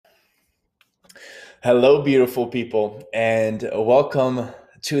Hello, beautiful people, and welcome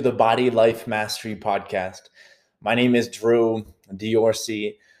to the Body Life Mastery Podcast. My name is Drew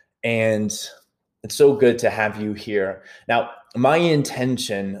Diorsi, and it's so good to have you here. Now, my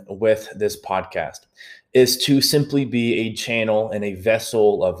intention with this podcast is to simply be a channel and a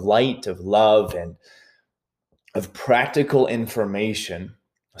vessel of light, of love, and of practical information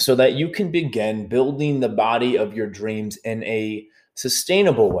so that you can begin building the body of your dreams in a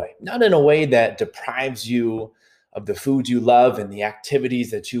sustainable way, not in a way that deprives you of the food you love and the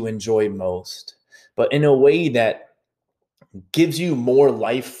activities that you enjoy most, but in a way that gives you more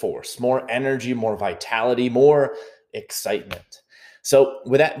life force, more energy, more vitality, more excitement. So,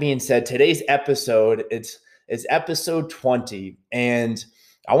 with that being said, today's episode it's episode 20, and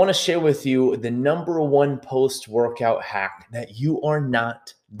I want to share with you the number one post-workout hack that you are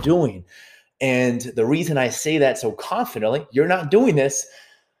not doing. And the reason I say that so confidently, you're not doing this,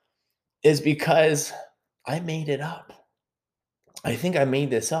 is because I made it up. I think I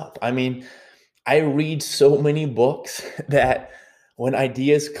made this up. I mean, I read so many books that when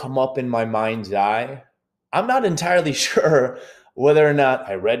ideas come up in my mind's eye, I'm not entirely sure whether or not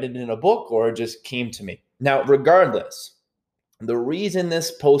I read it in a book or it just came to me. Now, regardless, the reason this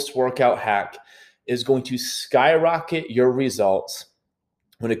post workout hack is going to skyrocket your results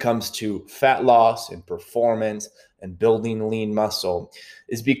when it comes to fat loss and performance and building lean muscle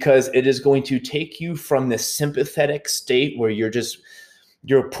is because it is going to take you from this sympathetic state where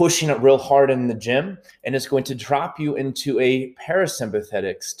you're pushing it real hard in the gym, and it's going to drop you into a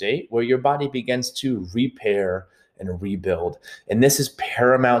parasympathetic state where your body begins to repair and rebuild. And this is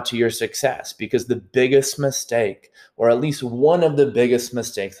paramount to your success, because the biggest mistake, or at least one of the biggest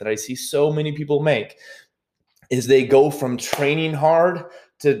mistakes that I see so many people make, is they go from training hard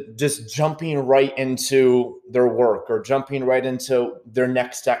to just jumping right into their work or jumping right into their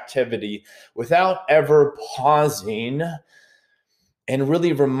next activity without ever pausing and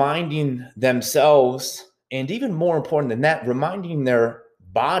really reminding themselves, and even more important than that, reminding their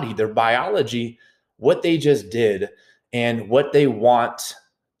body, their biology, what they just did and what they want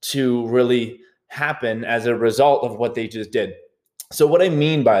to really happen as a result of what they just did. So what I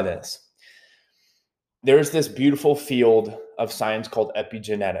mean by this, there's this beautiful field of science called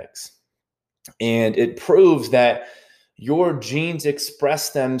epigenetics, and it proves that your genes express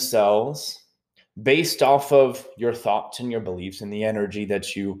themselves based off of your thoughts and your beliefs and the energy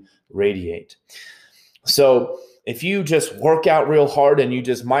that you radiate. So if you just work out real hard and you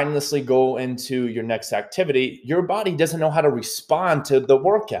just mindlessly go into your next activity, your body doesn't know how to respond to the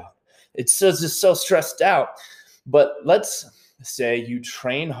workout. It's just so stressed out. But let's say you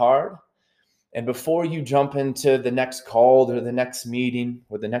train hard, and before you jump into the next call or the next meeting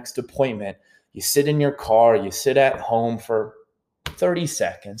or the next appointment, you sit in your car, you sit at home for 30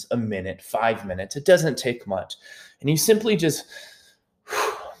 seconds, a minute, 5 minutes. It doesn't take much. And you simply just,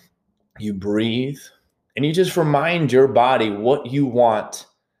 you breathe and you just remind your body what you want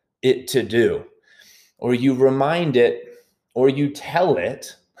it to do. Or you remind it, or you tell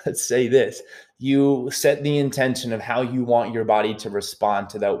it, let's say this, you set the intention of how you want your body to respond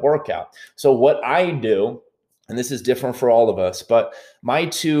to that workout. So what I do, and this is different for all of us, but my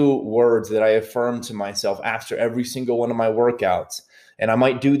two words that I affirm to myself after every single one of my workouts, and I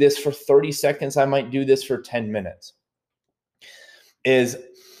might do this for 30 seconds, I might do this for 10 minutes, is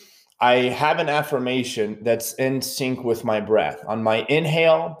I have an affirmation that's in sync with my breath. On my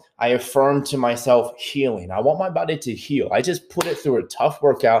inhale, I affirm to myself healing. I want my body to heal. I just put it through a tough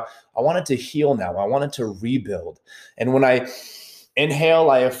workout. I want it to heal now. I want it to rebuild. And when I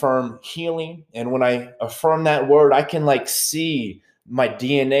inhale, I affirm healing. And when I affirm that word, I can see my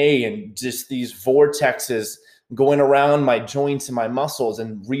DNA and just these vortexes going around my joints and my muscles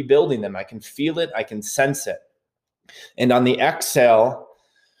and rebuilding them. I can feel it. I can sense it. And on the exhale,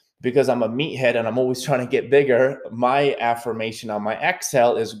 because I'm a meathead and I'm always trying to get bigger, my affirmation on my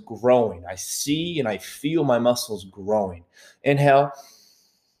exhale is growing. I see and I feel my muscles growing. Inhale,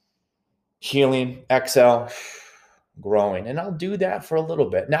 healing, exhale, growing. And I'll do that for a little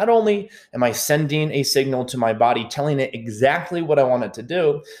bit. Not only am I sending a signal to my body, telling it exactly what I want it to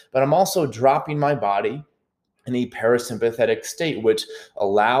do, but I'm also dropping my body in a parasympathetic state, which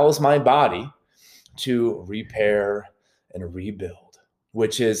allows my body to repair and rebuild,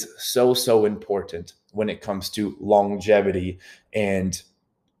 which is so, so important when it comes to longevity and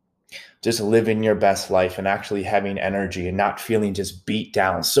just living your best life and actually having energy and not feeling just beat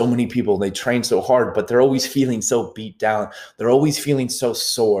down. So many people, they train so hard, but they're always feeling so beat down. They're always feeling so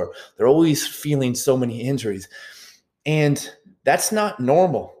sore. They're always feeling so many injuries. And that's not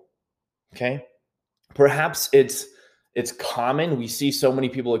normal, okay? Perhaps it's It's common. We see so many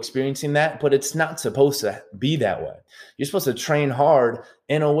people experiencing that, but it's not supposed to be that way. You're supposed to train hard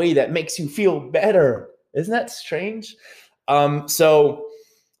in a way that makes you feel better. Isn't that strange? So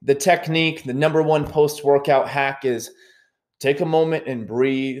the technique, the number one post-workout hack is take a moment and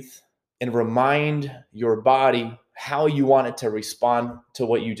breathe and remind your body how you want it to respond to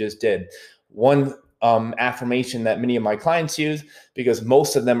what you just did. One affirmation that many of my clients use, because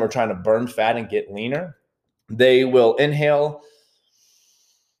most of them are trying to burn fat and get leaner, they will inhale,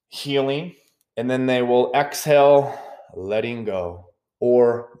 healing, and then they will exhale, letting go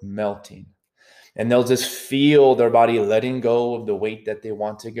or melting. And they'll just feel their body letting go of the weight that they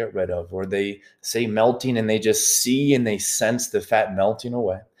want to get rid of, or they say melting and they just see and they sense the fat melting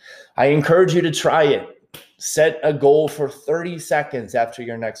away. I encourage you to try it. Set a goal for 30 seconds after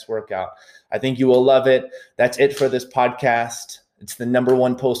your next workout. I think you will love it. That's it for this podcast. It's the number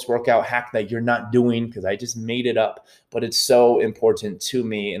one post-workout hack that you're not doing because I just made it up, but it's so important to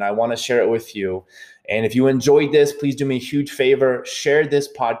me and I want to share it with you. And if you enjoyed this, please do me a huge favor. Share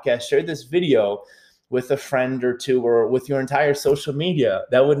this podcast, share this video with a friend or two or with your entire social media.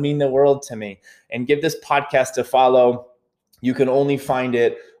 That would mean the world to me. And give this podcast a follow. You can only find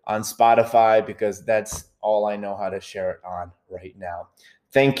it on Spotify because that's all I know how to share it on right now.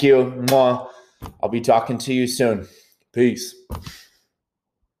 Thank you. Mwah. I'll be talking to you soon. Peace.